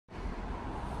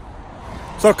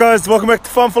So guys, welcome back to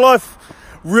Farm for Life.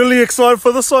 Really excited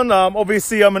for this one.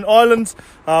 Obviously I'm in Ireland.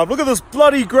 Look at this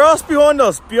bloody grass behind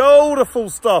us. Beautiful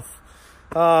stuff.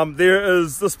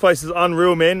 This place is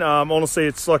unreal, man. Honestly,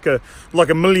 it's like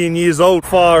a million years old,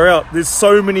 far out. There's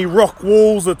so many rock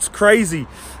walls, it's crazy.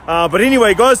 But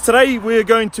anyway, guys, today we're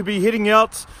going to be heading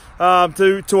out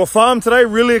to a farm today.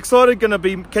 Really excited. Going to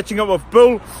be catching up with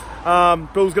Bill.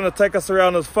 Bill's going to take us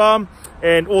around his farm,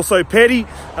 and also Paddy.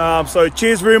 So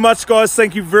cheers very much, guys.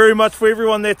 Thank you very much for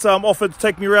everyone that's offered to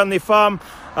take me around their farm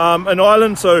in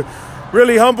Ireland. So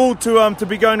really humbled to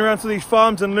be going around to these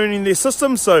farms and learning their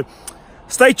systems. So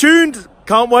stay tuned.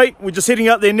 Can't wait. We're just heading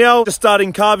out there now. Just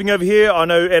starting calving over here. I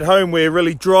know at home we're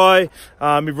really dry.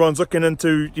 Everyone's looking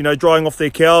into, drying off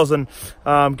their cows and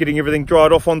getting everything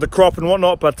dried off on the crop and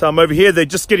whatnot. But over here they're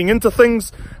just getting into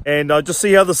things, and just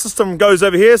see how the system goes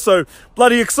over here. So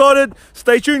bloody excited.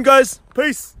 Stay tuned, guys.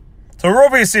 Peace. So we're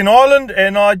obviously in Ireland,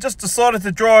 and I just decided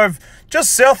to drive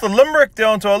just south of Limerick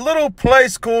down to a little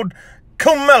place called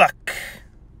Kilmallock.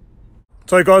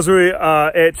 So guys, we're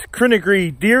at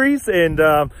Crinnegree Dairies, and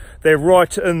they're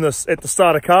right in this at the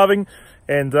start of calving,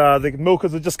 and the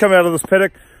milkers have just come out of this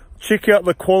paddock. Check out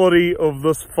the quality of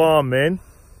this farm, man.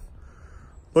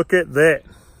 Look at that.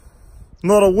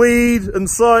 Not a weed in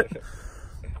sight.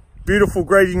 Beautiful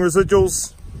grading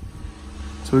residuals.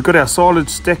 So we've got our silage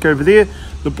stack over there.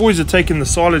 The boys are taking the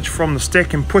silage from the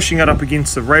stack and pushing it up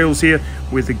against the rails here,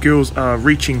 where the girls are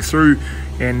reaching through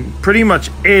and pretty much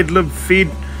ad-lib fed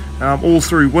all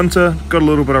through winter. Got a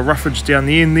little bit of roughage down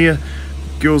the end there.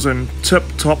 Girls are in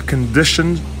tip-top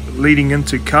condition leading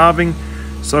into calving.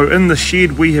 So in the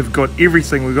shed we have got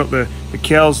everything. We've got the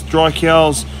cows, dry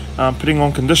cows, putting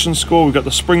on condition score. We've got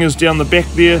the springers down the back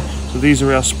there. So these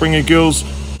are our springer girls.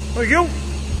 There you go.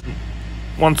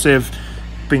 Once they've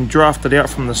been drafted out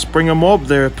from the springer mob,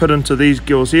 they're put into these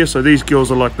girls here. So these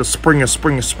girls are like the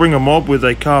springer mob, where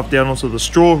they carve down onto the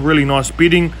straw. Really nice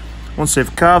bedding. Once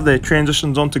they've calved, they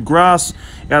transitions onto grass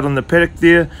out on the paddock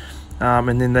there,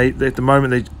 and then they at the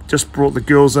moment they just brought the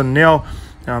girls in now.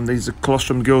 These are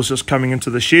colostrum girls just coming into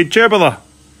the shed. Cherbala.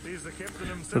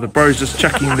 So the bro's just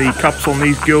chucking the cups on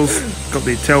these girls. Got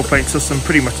their tail paint system,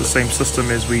 pretty much the same system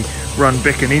as we run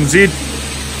back in NZ.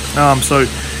 So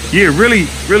yeah,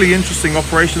 really interesting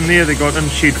operation there. They got in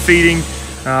shed feeding,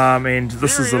 and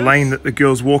this is the lane that the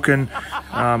girls walk in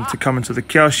to come into the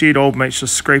cow shed. Old mate's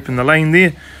just scraping the lane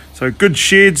there. So good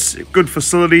sheds, good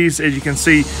facilities. As you can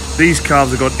see, these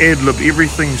calves have got ad-lib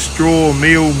everything: straw,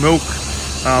 meal, milk,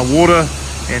 water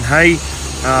and hay.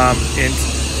 And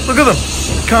look at them.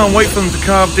 Can't wait for them to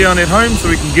calve down at home so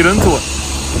we can get into it.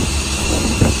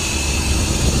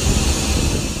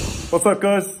 What's up,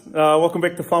 guys? Welcome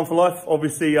back to Farm for Life.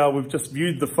 Obviously we've just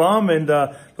viewed the farm and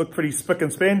look pretty spick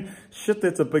and span. Shit,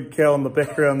 that's a big cow in the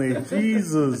background there.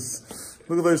 Jesus.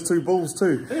 Look at those two bulls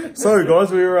too. So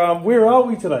guys, where are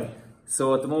we today?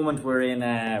 So at the moment we're in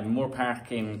Moore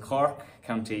Park in Cork,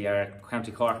 County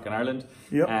Cork in Ireland.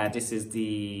 Yep. This is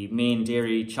the main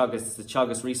dairy Teagasc, the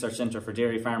Teagasc Research Centre for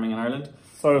Dairy Farming in Ireland.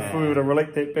 So if we were to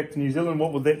relate that back to New Zealand,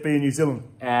 what would that be in New Zealand?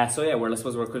 So yeah, I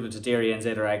suppose we're equivalent to Dairy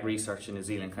NZ or Ag Research in New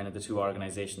Zealand, kind of the two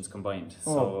organisations combined.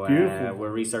 Oh, so beautiful.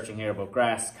 We're researching here about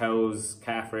grass, cows,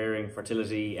 calf rearing,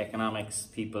 fertility, economics,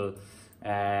 people.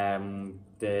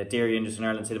 The dairy industry in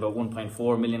Ireland's hit about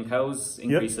 1.4 million cows,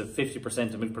 increase of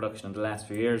 50% of milk production in the last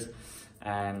few years.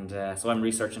 And so I'm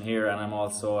researching here, and I'm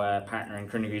also a partner in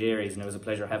Crinnegree Dairies, and it was a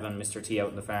pleasure having Mr. T out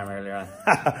in the farm earlier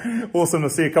on. Awesome to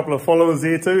see a couple of followers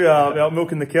there too, out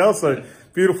milking the cows. So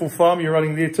beautiful farm you're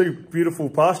running there too, beautiful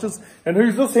pastures. And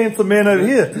who's this handsome man over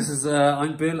here? This is,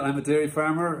 I'm Bill, I'm a dairy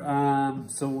farmer.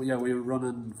 So yeah, we're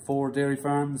running 4 dairy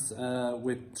farms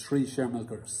with 3 share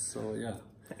milkers, so yeah.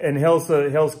 And how's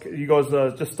you guys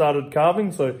just started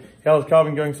calving? So how's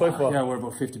calving going so far? Yeah, we're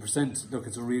about 50%. Look,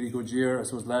 it's a really good year. I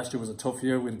suppose last year was a tough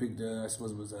year with a big, I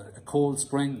suppose it was a cold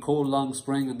long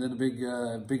spring, and then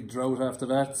a big drought after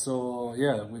that. So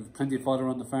yeah, we've plenty of fodder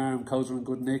on the farm. Cows are in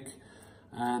good nick,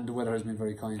 and the weather has been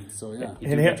very kind. So yeah, you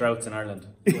do get droughts in Ireland.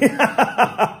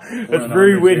 It's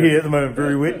very wet here at the moment.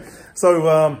 Very wet.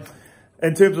 So.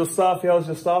 In terms of staff, how's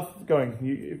your staff going?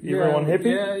 Everyone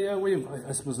happy? Yeah.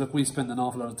 I suppose we spend an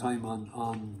awful lot of time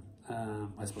on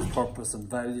I suppose purpose and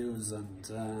values,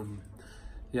 and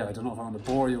yeah, I don't know if I want to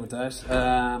bore you with that.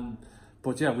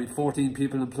 But yeah, we've 14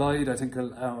 people employed. I think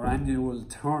our annual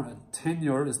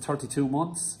tenure is 32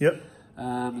 months. Yep.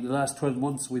 In the last 12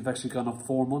 months, we've actually gone up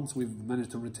 4 months. We've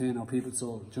managed to retain our people.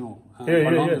 So, you know,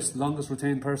 our longest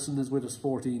retained person is with us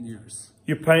 14 years.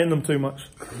 You're paying them too much.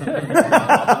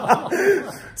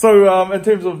 So, in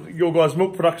terms of your guys'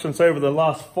 milk production, say over the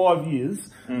last 5 years,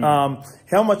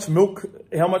 how much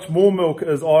more milk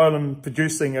is Ireland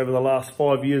producing over the last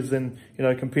 5 years than, you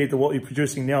know, compared to what you're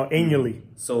producing now annually?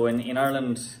 So in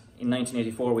Ireland, in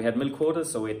 1984, we had milk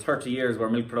quotas. So we had 30 years where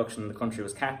milk production in the country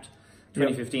was capped.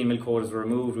 2015 milk quotas were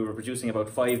removed. We were producing about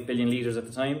 5 billion litres at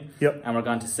the time, and we're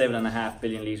gone to 7.5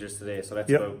 billion litres today. So that's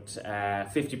about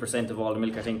 50% of all the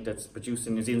milk I think that's produced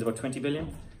in New Zealand is about 20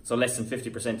 billion. So less than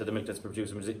 50% of the milk that's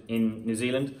produced in New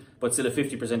Zealand, but still a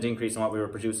 50% increase on what we were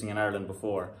producing in Ireland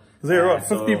before. Is that right?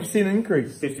 50%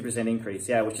 increase. 50% increase,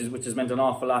 yeah, which has meant an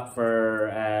awful lot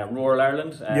for rural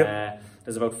Ireland.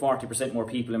 There's about 40% more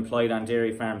people employed on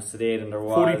dairy farms today than there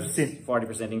was.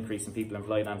 40% increase in people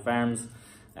employed on farms.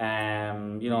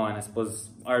 You know, and I suppose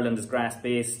Ireland is grass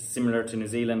based, similar to New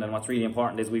Zealand, and what's really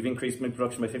important is we've increased milk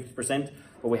production by 50%,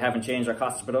 but we haven't changed our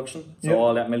cost of production. So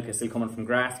all that milk is still coming from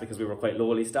grass because we were quite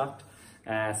lowly stocked.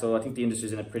 So I think the industry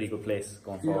is in a pretty good place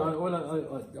going forward.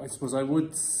 Well, I suppose I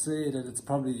would say that it's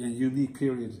probably a unique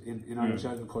period in Irish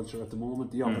agriculture at the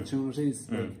moment. The opportunities,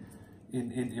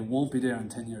 it won't be there in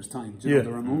 10 years' time. You know,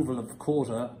 the removal of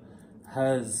quota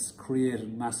has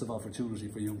created massive opportunity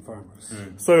for young farmers.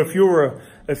 So if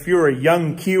you're a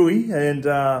young Kiwi and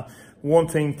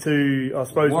wanting to, I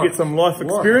suppose, get some life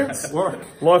experience,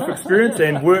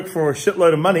 and work for a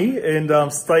shitload of money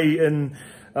and stay in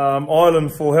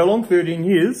Ireland for how long? 13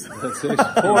 years. That's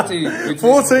it.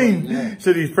 14. Yeah.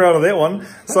 Shit, he's proud of that one.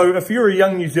 So if you're a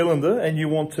young New Zealander and you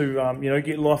want to, you know,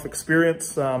 get life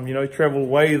experience, you know, travel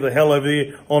way the hell over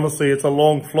there. Honestly, it's a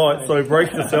long flight, so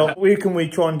brace yourself. Where can we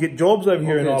try and get jobs over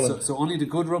here in Ireland? So only the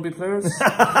good rugby players?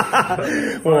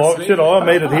 Well, shit, I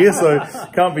made it here, so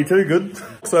can't be too good.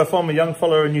 So if I'm a young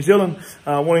fellow in New Zealand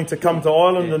wanting to come to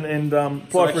Ireland and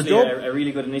apply for a job. A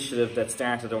really good initiative that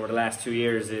started over the last 2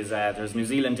 years is there's New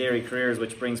Zealand Dairy Careers,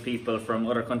 which brings people from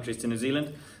other countries to New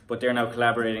Zealand, but they're now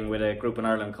collaborating with a group in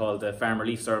Ireland called the Farm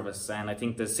Relief Service, and I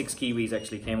think the 6 Kiwis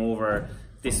actually came over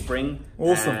this spring.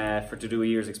 Awesome. To do a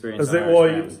year's experience. Is that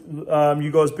why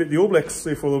you guys beat the All Blacks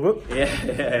there for a little bit? Yeah,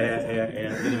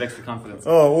 a bit of extra confidence.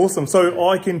 Oh, awesome. So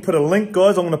I can put a link,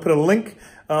 guys. I'm going to put a link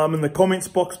in the comments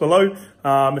box below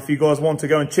if you guys want to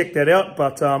go and check that out.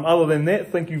 But other than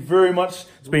that, thank you very much.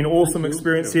 It's been an awesome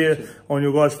experience here on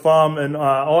your guys' farm in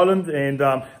Ireland. And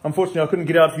unfortunately, I couldn't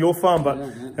get out to your farm, but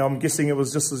I'm guessing it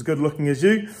was just as good looking as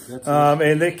you.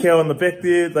 And that cow in the back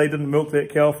there, they didn't milk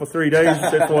that cow for 3 days.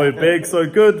 That's why her bag's so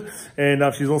good. And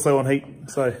she's also on heat.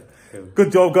 So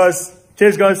good job, guys.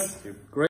 Cheers, guys.